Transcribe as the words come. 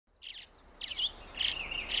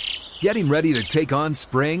Getting ready to take on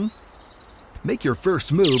spring? Make your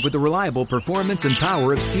first move with the reliable performance and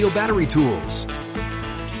power of Steel battery tools.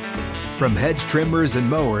 From hedge trimmers and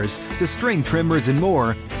mowers to string trimmers and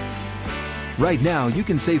more, right now you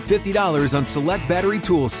can save $50 on select battery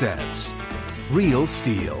tool sets. Real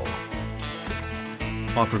Steel.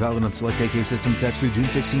 Offer valid on select AK system sets through June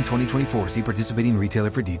 16, 2024. See participating retailer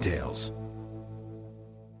for details.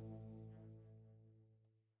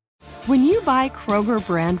 When you buy Kroger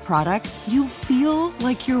brand products, you feel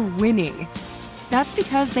like you're winning. That's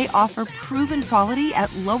because they offer proven quality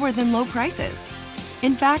at lower than low prices.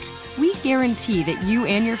 In fact, we guarantee that you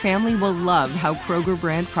and your family will love how Kroger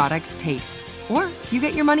brand products taste, or you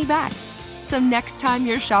get your money back. So next time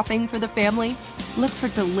you're shopping for the family, look for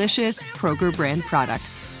delicious Kroger brand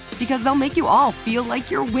products, because they'll make you all feel like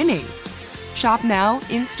you're winning. Shop now,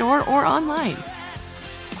 in-store, or online.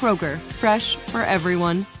 Kroger, fresh for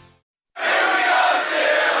everyone.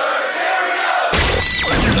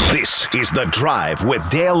 This is The Drive with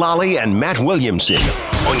Dale Lally and Matt Williamson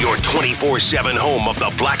on your 24/7 home of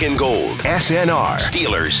the black and gold. SNR,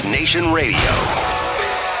 Steelers Nation Radio.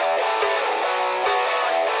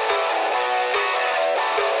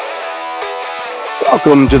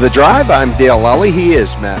 Welcome to The Drive. I'm Dale Lally. He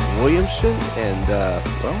is Matt Williamson. And,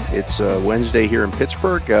 it's Wednesday here in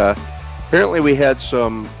Pittsburgh. Apparently we had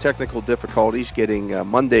some technical difficulties getting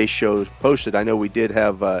Monday's shows posted. I know we did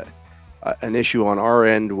have an issue on our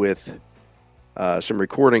end with some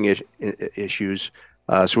recording issues.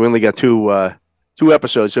 So we only got two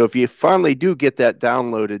episodes. So if you finally do get that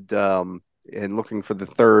downloaded and looking for the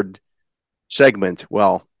third segment,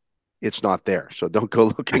 well, it's not there. So don't go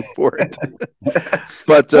looking for it.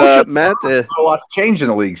 But Matt, a lot's changed in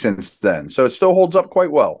the league since then. So it still holds up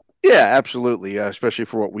quite well. Yeah, absolutely. Especially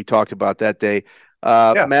for what we talked about that day.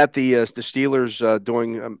 Matt, the Steelers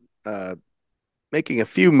doing making a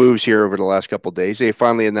few moves here over the last couple of days. They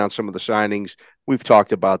finally announced some of the signings. We've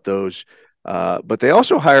talked about those. But they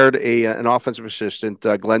also hired an offensive assistant,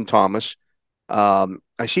 Glenn Thomas.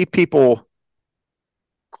 I see people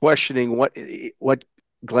questioning what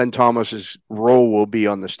Glenn Thomas's role will be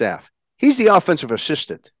on the staff. He's the offensive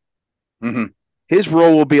assistant. Mm-hmm. His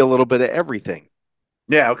role will be a little bit of everything.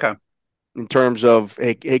 Yeah, okay. In terms of,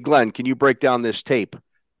 hey, Glenn, can you break down this tape?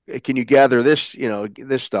 Can you gather this,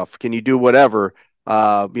 this stuff? Can you do whatever?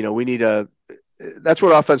 We need that's what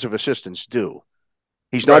offensive assistants do.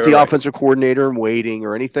 He's not the offensive coordinator in waiting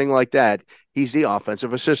or anything like that. He's the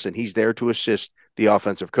offensive assistant. He's there to assist the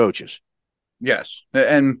offensive coaches. Yes.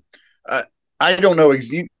 And I don't know.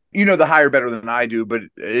 You know the hire better than I do, but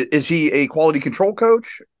is he a quality control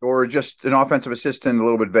coach or just an offensive assistant a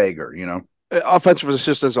little bit vaguer, Offensive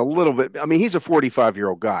assistant's a little bit. I mean, he's a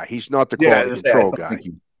 45-year-old guy. He's not the quality control guy.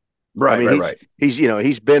 Right.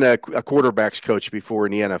 He's been a quarterback's coach before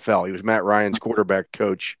in the NFL. He was Matt Ryan's quarterback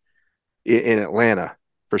coach in Atlanta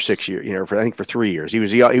for 6 years. For 3 years. He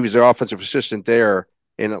was the offensive assistant there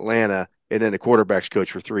in Atlanta, and then the quarterback's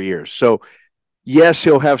coach for 3 years. So, yes,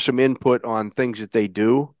 he'll have some input on things that they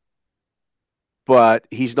do, but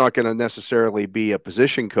he's not going to necessarily be a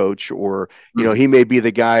position coach, or he may be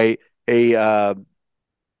the guy. The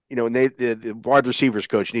wide receivers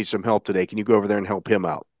coach needs some help today. Can you go over there and help him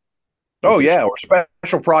out? Oh yeah, or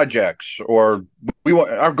special projects, or we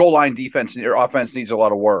want our goal line defense or offense needs a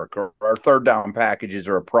lot of work, or our third down packages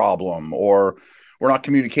are a problem, or we're not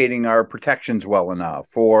communicating our protections well enough,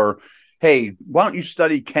 or hey, why don't you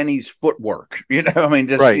study Kenny's footwork? Things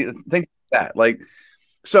like that.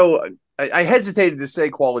 So I hesitated to say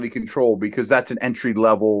quality control because that's an entry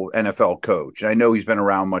level NFL coach, and I know he's been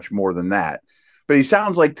around much more than that, but he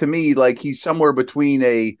sounds like to me like he's somewhere between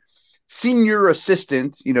a senior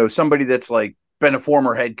assistant, somebody that's been a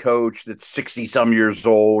former head coach that's 60 some years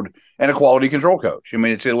old, and a quality control coach. I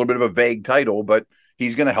mean, it's a little bit of a vague title, but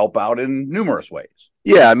he's going to help out in numerous ways.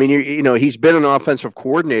 Yeah. I mean, he's been an offensive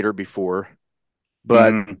coordinator before,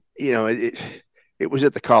 but it was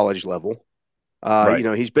at the college level.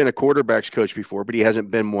 He's been a quarterback's coach before, but he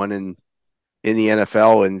hasn't been one in the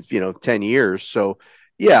NFL in, 10 years. So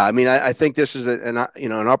yeah, I mean, I think this is an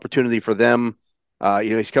opportunity for them.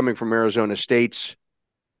 He's coming from Arizona State's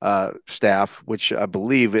staff, which I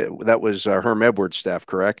believe that was Herm Edwards' staff,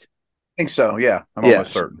 correct? I think so. Yeah, I'm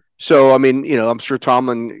almost certain. So, I mean, I'm sure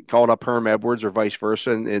Tomlin called up Herm Edwards or vice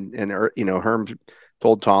versa, and Herm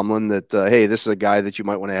told Tomlin that, hey, this is a guy that you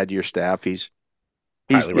might want to add to your staff. He's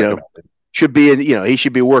should be he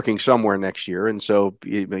should be working somewhere next year, and so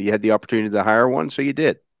you had the opportunity to hire one, so you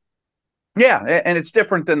did. Yeah, and it's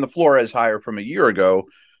different than the Flores hire from a year ago,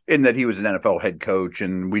 in that he was an NFL head coach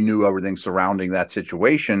and we knew everything surrounding that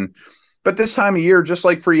situation. But this time of year, just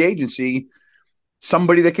like free agency,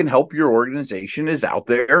 somebody that can help your organization is out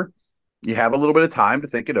there. You have a little bit of time to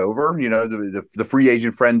think it over. You know, the free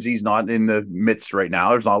agent frenzy is not in the midst right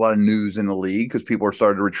now. There's not a lot of news in the league because people are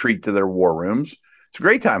starting to retreat to their war rooms. It's a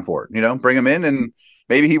great time for it. You know, bring him in and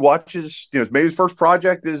maybe he watches, you know, maybe his first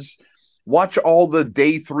project is watch all the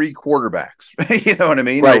day 3 quarterbacks. You know what I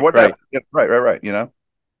mean? Right, right. Yeah, right. You know,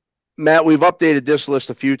 Matt, we've updated this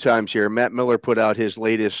list a few times here. Matt Miller put out his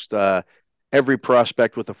latest every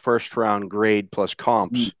prospect with a first round grade plus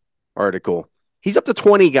comps article. He's up to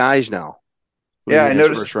 20 guys now. Yeah, I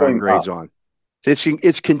noticed first round grades on.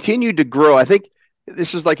 It's continued to grow. I think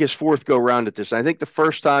this is like his 4th go round at this. I think the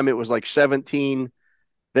first time it was like 17.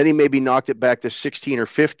 Then he maybe knocked it back to 16 or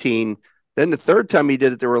 15. Then the third time he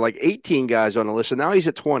did it, there were like 18 guys on the list, and now he's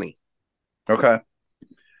at 20. Okay.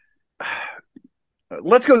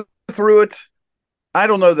 Let's go through it. I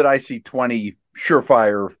don't know that I see 20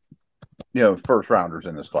 surefire, you know, first rounders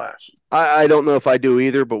in this class. I don't know if I do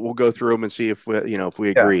either, but we'll go through them and see if we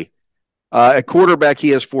agree. Yeah. At quarterback, he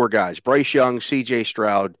has 4 guys: Bryce Young, C.J.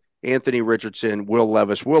 Stroud, Anthony Richardson, Will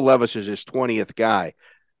Levis. Will Levis is his 20th guy.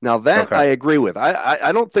 Now that I agree with.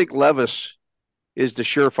 I don't think Levis is the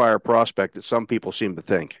surefire prospect that some people seem to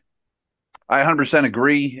think. I 100%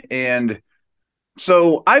 agree. And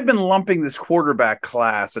so I've been lumping this quarterback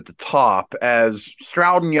class at the top as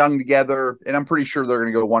Stroud and Young together, and I'm pretty sure they're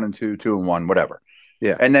going to go 1 and 2, 2 and 1, whatever.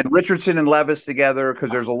 Yeah. And then Richardson and Levis together because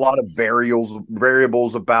there's a lot of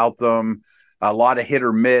variables about them, a lot of hit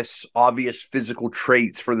or miss, obvious physical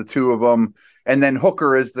traits for the two of them. And then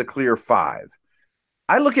Hooker is the clear 5.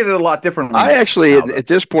 I look at it a lot differently. I actually, at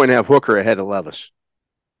this point, have Hooker ahead of Levis.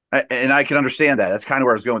 And I can understand that. That's kind of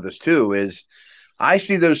where I was going with this, too, is I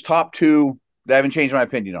see those top 2. They haven't changed my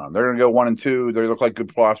opinion on them. They're going to go 1 and 2. They look like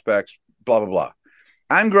good prospects, blah, blah, blah.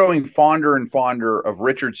 I'm growing fonder and fonder of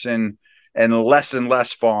Richardson and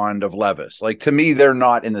less fond of Levis. Like, to me, they're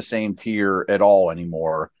not in the same tier at all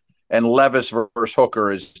anymore. And Levis versus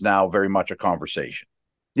Hooker is now very much a conversation.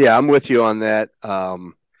 Yeah, I'm with you on that.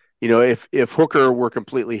 You know, if Hooker were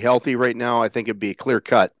completely healthy right now, I think it'd be a clear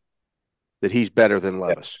cut that he's better than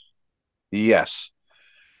Levis. Yes.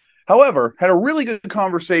 However, had a really good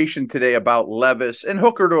conversation today about Levis and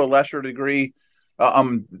Hooker to a lesser degree,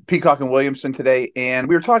 Peacock and Williamson today, and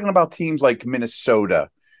we were talking about teams like Minnesota,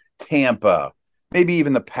 Tampa, maybe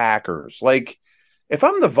even the Packers. Like, if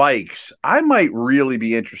I'm the Vikes, I might really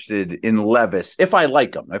be interested in Levis if I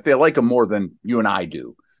like him, if I like him more than you and I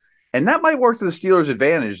do. And that might work to the Steelers'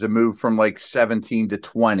 advantage to move from like 17 to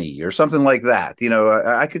 20 or something like that. You know,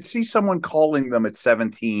 I could see someone calling them at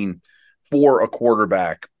 17 for a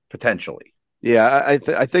quarterback potentially. Yeah,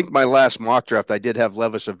 I think my last mock draft, I did have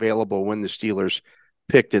Levis available when the Steelers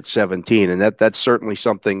picked at 17. And that's certainly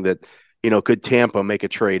something that, you know, could Tampa make a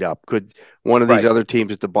trade up? Could one of these other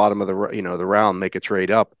teams at the bottom of the round make a trade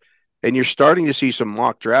up? And you're starting to see some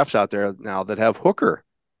mock drafts out there now that have Hooker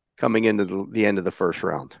coming into the end of the first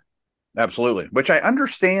round. Absolutely. Which I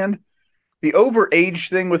understand. The overage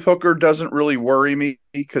thing with Hooker doesn't really worry me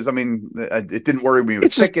because, I mean, it didn't worry me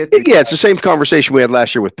with Pickett. It's the same conversation we had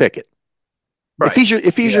last year with Pickett. Right.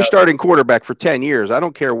 If he's your starting quarterback for 10 years, I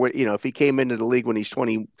don't care what, you know, if he came into the league when he's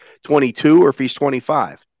 22 or if he's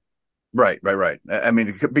 25. Right. I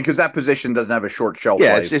mean, because that position doesn't have a short shelf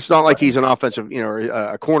life. It's not like he's an offensive, you know,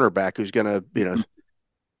 a cornerback who's going to,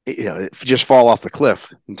 you know, just fall off the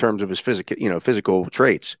cliff in terms of his physical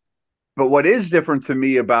traits. But what is different to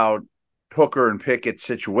me about Hooker and Pickett's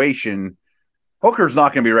situation, Hooker's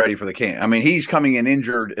not going to be ready for the camp. I mean, he's coming in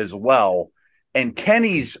injured as well. And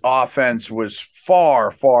Kenny's offense was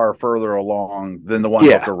far, far further along than the one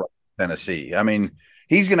Hooker ran in Tennessee. I mean,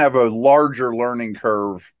 he's going to have a larger learning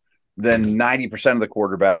curve than 90% of the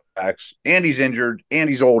quarterbacks. And he's injured, and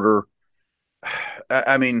he's older.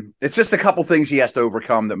 I mean, it's just a couple things he has to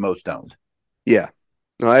overcome that most don't. Yeah,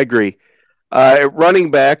 no, I agree. At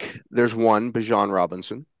running back, there's one, Bijan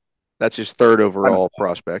Robinson. That's his 3rd overall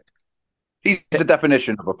prospect. He's the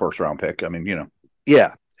definition of a first-round pick. I mean, you know.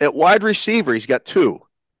 Yeah. At wide receiver, he's got 2.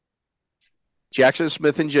 Jackson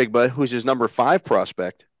Smith-Njigba, who's his number 5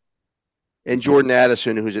 prospect, and Jordan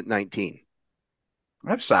Addison, who's at 19.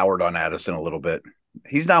 I've soured on Addison a little bit.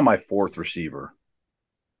 He's now my 4th receiver.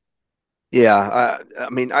 Yeah. I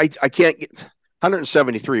mean, I can't get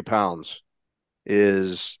 173 pounds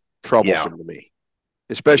is troublesome to me,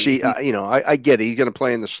 especially, you know, I get it. He's going to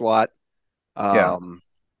play in the slot.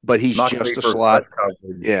 But he's not just a slot.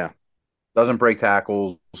 Yeah. Doesn't break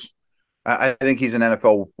tackles. I think he's an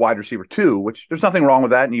NFL wide receiver too, which there's nothing wrong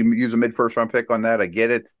with that. And you use a mid-first round pick on that. I get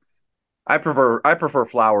it. I prefer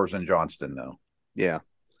Flowers and Johnston though. Yeah.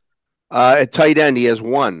 At tight end, he has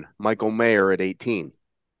 1, Michael Mayer at 18.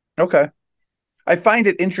 Okay. I find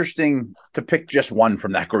it interesting to pick just one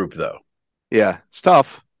from that group, though. Yeah, it's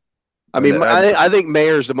tough. I mean, I think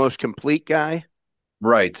Mayer's the most complete guy.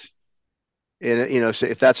 Right. And so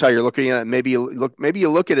if that's how you're looking at it, maybe you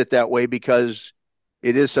look at it that way because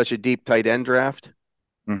it is such a deep tight end draft.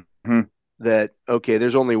 Mm-hmm. That okay,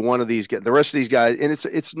 there's only one of these guys. The rest of these guys, and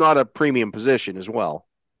it's not a premium position as well.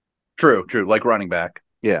 True, like running back.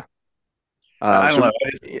 Yeah. I don't know.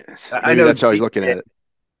 I know that's how he's looking at it.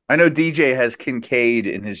 I know DJ has Kincaid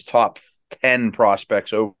in his top 10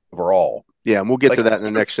 prospects overall. Yeah, and we'll get to that in the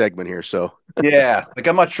next segment here. So yeah,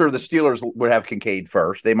 I'm not sure the Steelers would have Kincaid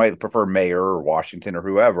first. They might prefer Mayer or Washington or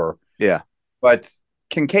whoever. Yeah, but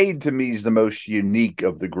Kincaid to me is the most unique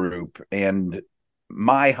of the group, and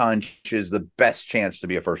my hunch is the best chance to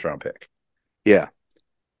be a first-round pick. Yeah.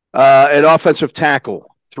 At offensive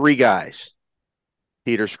tackle, 3 guys.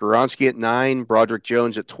 Peter Skoronski at 9, Broderick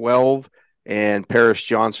Jones at 12, and Paris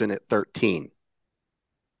Johnson at 13.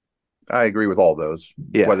 I agree with all those.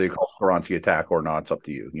 Yeah. Whether you call Skoronski a tackle or not, it's up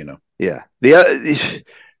to you, Yeah. The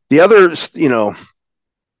others,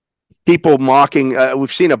 people mocking,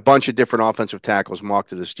 we've seen a bunch of different offensive tackles mocked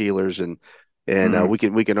to the Steelers, and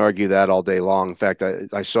we can argue that all day long. In fact,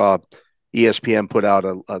 I saw ESPN put out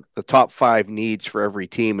the top 5 needs for every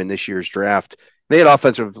team in this year's draft. They had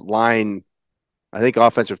offensive line. I think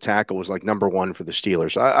offensive tackle was like number 1 for the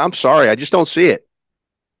Steelers. I'm sorry, I just don't see it.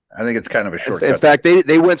 I think it's kind of a shortcut. In fact,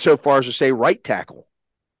 they went so far as to say right tackle.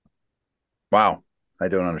 Wow, I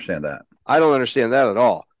don't understand that. I don't understand that at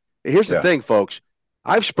all. Here's the thing, folks.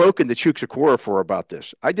 I've spoken to Chuks Okorafor about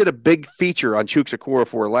this. I did a big feature on Chuks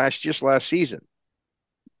Okorafor last season.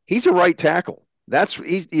 He's a right tackle.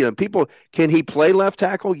 People, can he play left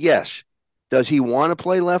tackle? Yes. Does he want to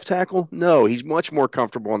play left tackle? No. He's much more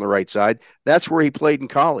comfortable on the right side. That's where he played in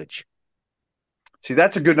college. See,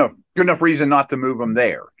 that's a good enough reason not to move him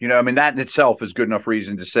there. That in itself is good enough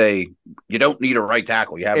reason to say you don't need a right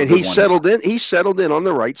tackle. You have, and he's settled in. He's settled in on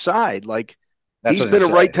the right side. Like he's been a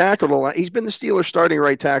right tackle. He's been the Steelers' starting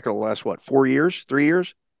right tackle the last 4 years, 3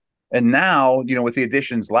 years. And now, with the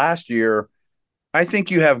additions last year, I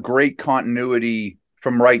think you have great continuity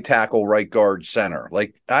from right tackle, right guard, center.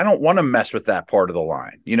 Like I don't want to mess with that part of the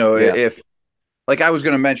line. If I was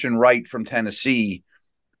going to mention Wright from Tennessee,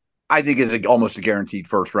 I think is almost a guaranteed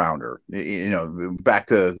first rounder, back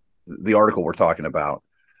to the article we're talking about.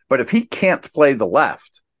 But if he can't play the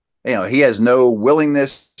left, he has no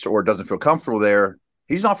willingness or doesn't feel comfortable there,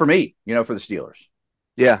 he's not for me, for the Steelers.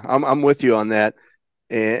 Yeah, I'm with you on that.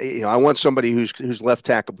 And, I want somebody who's left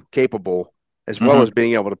tackle capable as well as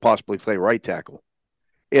being able to possibly play right tackle.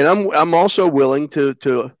 And I'm also willing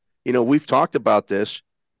to we've talked about this,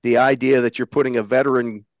 the idea that you're putting a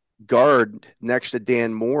veteran guard next to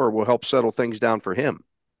Dan Moore will help settle things down for him.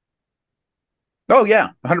 Oh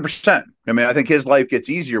yeah, 100%. I think his life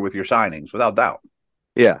gets easier with your signings, without doubt.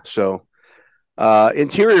 Yeah. So,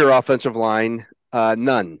 interior offensive line,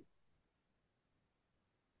 none.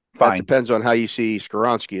 Fine. That depends on how you see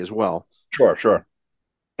Skoronski as well. Sure.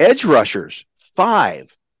 Edge rushers,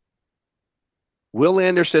 5. Will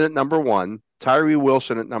Anderson at number 1, Tyree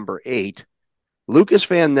Wilson at number 8, Lucas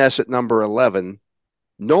Van Ness at number 11,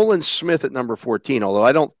 Nolan Smith at number 14, although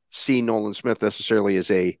I don't see Nolan Smith necessarily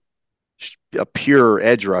as a pure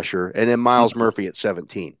edge rusher, and then Miles Murphy at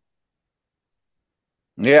 17.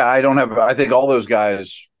 Yeah, I think all those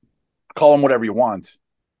guys, call them whatever you want,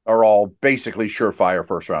 are all basically surefire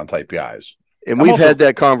first-round type guys. And we've had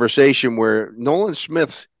that conversation where Nolan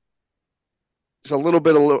Smith is a little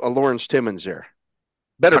bit of Lawrence Timmons there.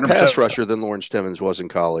 Better 100%. Pass rusher than Lawrence Timmons was in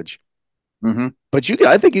college. Mm-hmm. But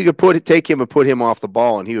I think you could take him and put him off the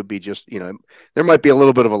ball, and he would be just, there might be a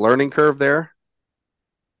little bit of a learning curve there.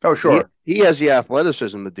 Oh, sure. He has the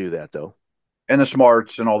athleticism to do that, though. And the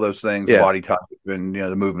smarts and all those things, the body type and,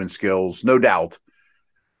 the movement skills, no doubt.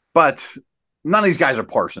 But none of these guys are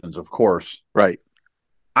Parsons, of course. Right.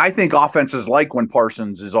 I think offenses like when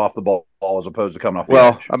Parsons is off the ball as opposed to coming off the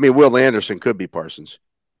edge. Will Anderson could be Parsons.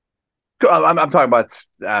 I'm talking about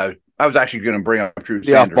I was actually going to bring up Drew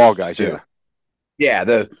Sanders. The off-ball guys, too.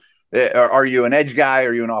 Yeah. Are you an edge guy or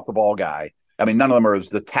are you an off-the-ball guy? None of them are as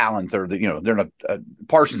the talent or they're not.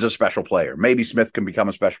 Parsons is a special player. Maybe Smith can become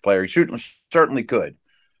a special player. He certainly could.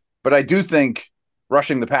 But I do think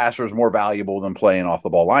rushing the passer is more valuable than playing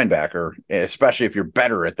off-the-ball linebacker, especially if you're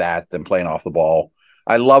better at that than playing off the ball.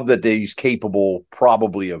 I love that he's capable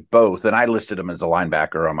probably of both, and I listed him as a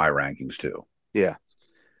linebacker on my rankings too. Yeah.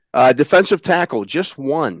 Defensive tackle, just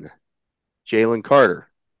 1, Jalen Carter,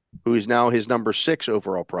 who is now his number 6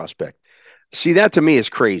 overall prospect. See, that to me is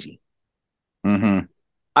crazy. Mm-hmm.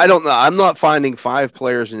 I don't know. I'm not finding 5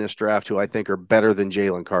 players in this draft who I think are better than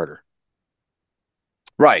Jalen Carter.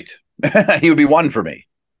 Right. He would be one for me.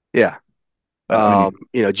 Yeah.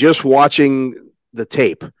 Just watching the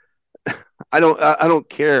tape, I don't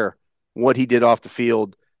care what he did off the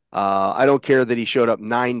field. I don't care that he showed up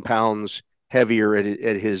 9 pounds heavier at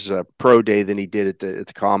his pro day than he did at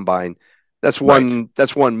the combine. That's one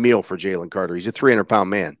meal for Jalen Carter. He's a 300-pound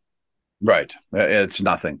man. Right. It's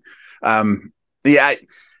nothing. I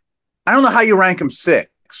don't know how you rank him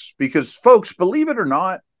 6, because, folks, believe it or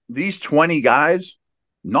not, these 20 guys,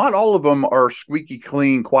 not all of them are squeaky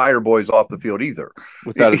clean choir boys off the field either.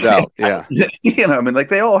 Without a doubt. Yeah.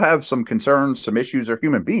 They all have some concerns, some issues. They're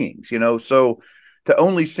human beings, so to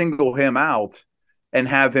only single him out and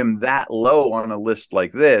have him that low on a list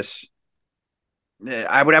like this,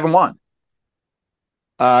 I would have him on.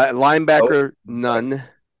 Linebacker, none.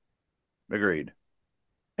 Agreed.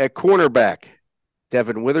 At cornerback,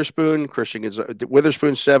 Devin Witherspoon,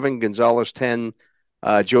 Witherspoon 7, Gonzalez 10,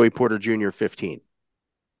 Joey Porter Jr. 15.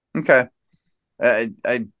 Okay.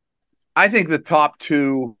 I think the top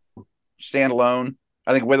 2 stand alone.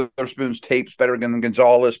 I think Witherspoon's tape's better than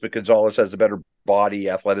Gonzalez, but Gonzalez has the better body,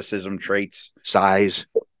 athleticism, traits, size.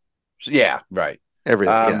 Yeah, right.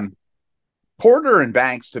 Everything. Porter and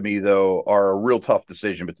Banks, to me, though, are a real tough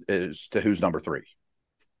decision as to who's number 3.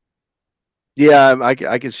 Yeah, I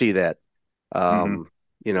can see that.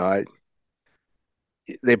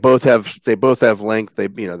 They both have length.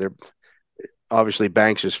 They're obviously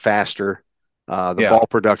Banks is faster. The ball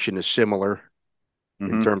production is similar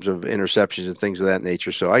in terms of interceptions and things of that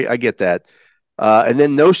nature. So I get that. And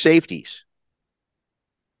then no safeties.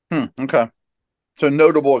 Okay. So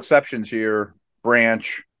notable exceptions here: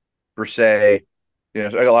 Branch, Brisset. A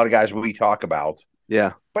lot of guys we talk about.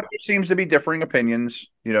 Yeah. But there seems to be differing opinions.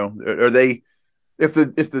 Are they? If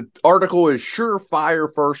the article is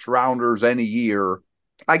surefire first rounders any year,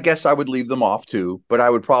 I guess I would leave them off too. But I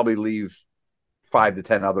would probably leave 5 to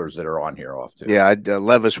 10 others that are on here off too. Yeah,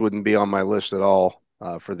 Levis wouldn't be on my list at all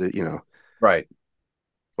for the Right.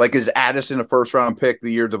 Like, is Addison a first round pick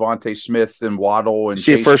the year Devontae Smith and Waddle and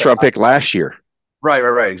a first round pick last year? Right,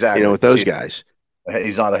 exactly. With those guys,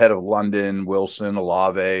 he's not ahead of London, Wilson,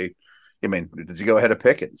 Olave. Did he go ahead of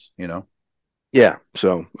Pickens? Yeah.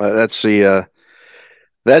 So that's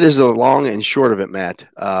that is the long and short of it, Matt.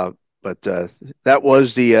 But that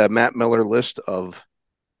was the Matt Miller list of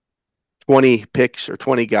 20 picks or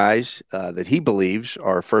 20 guys that he believes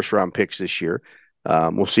are first round picks this year.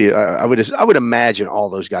 We'll see. I would imagine all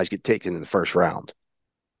those guys get taken in the first round.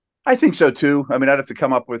 I think so too. I'd have to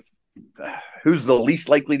come up with who's the least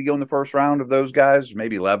likely to go in the first round of those guys.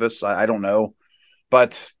 Maybe Levis. I don't know.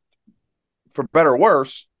 But for better or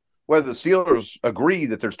worse, whether the Steelers agree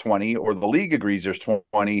that there's 20 or the league agrees there's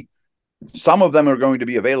 20, some of them are going to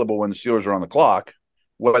be available when the Steelers are on the clock.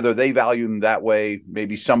 Whether they value them that way,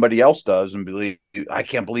 maybe somebody else does, and believe, I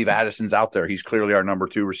can't believe Addison's out there. He's clearly our number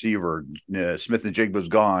 2 receiver. Smith and Jigba's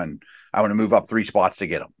gone. I want to move up 3 spots to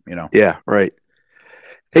get him. Yeah, right.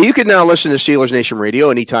 Hey, you can now listen to Steelers Nation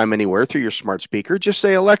Radio anytime, anywhere through your smart speaker. Just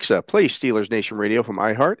say, Alexa, play Steelers Nation Radio from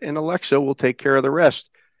iHeart, and Alexa will take care of the rest.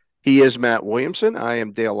 He is Matt Williamson. I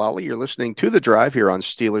am Dale Lally. You're listening to The Drive here on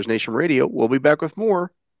Steelers Nation Radio. We'll be back with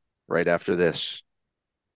more right after this.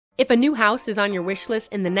 If a new house is on your wish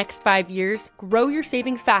list in the next 5 years, grow your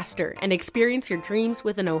savings faster and experience your dreams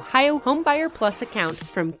with an Ohio Homebuyer Plus account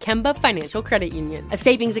from Kemba Financial Credit Union. A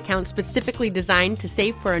savings account specifically designed to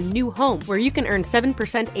save for a new home, where you can earn 7%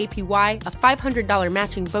 APY, a $500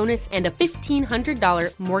 matching bonus, and a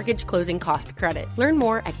 $1,500 mortgage closing cost credit. Learn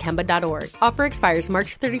more at Kemba.org. Offer expires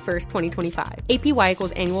March 31st, 2025. APY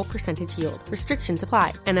equals annual percentage yield. Restrictions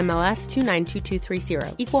apply. NMLS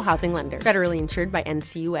 292230. Equal housing lender. Federally insured by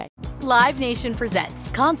NCUA. Live Nation presents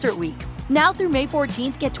Concert Week. Now through May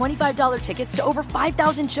 14th, get $25 tickets to over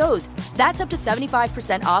 5,000 shows. That's up to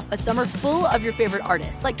 75% off a summer full of your favorite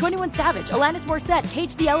artists like 21 Savage, Alanis Morissette,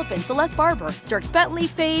 Cage the Elephant, Celeste Barber, Dierks Bentley,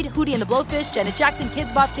 Fade, Hootie and the Blowfish, Janet Jackson,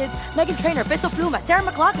 Kids Bop Kids, Meghan Trainor, Peso Pluma, Sarah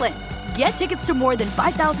McLachlan. Get tickets to more than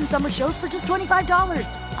 5,000 summer shows for just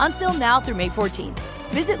 $25. On sale now through May 14th.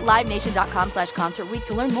 Visit livenation.com/Concert Week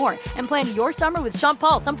to learn more and plan your summer with Sean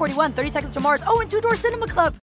Paul, Sum 41, 30 Seconds to Mars, and Two Door Cinema Club.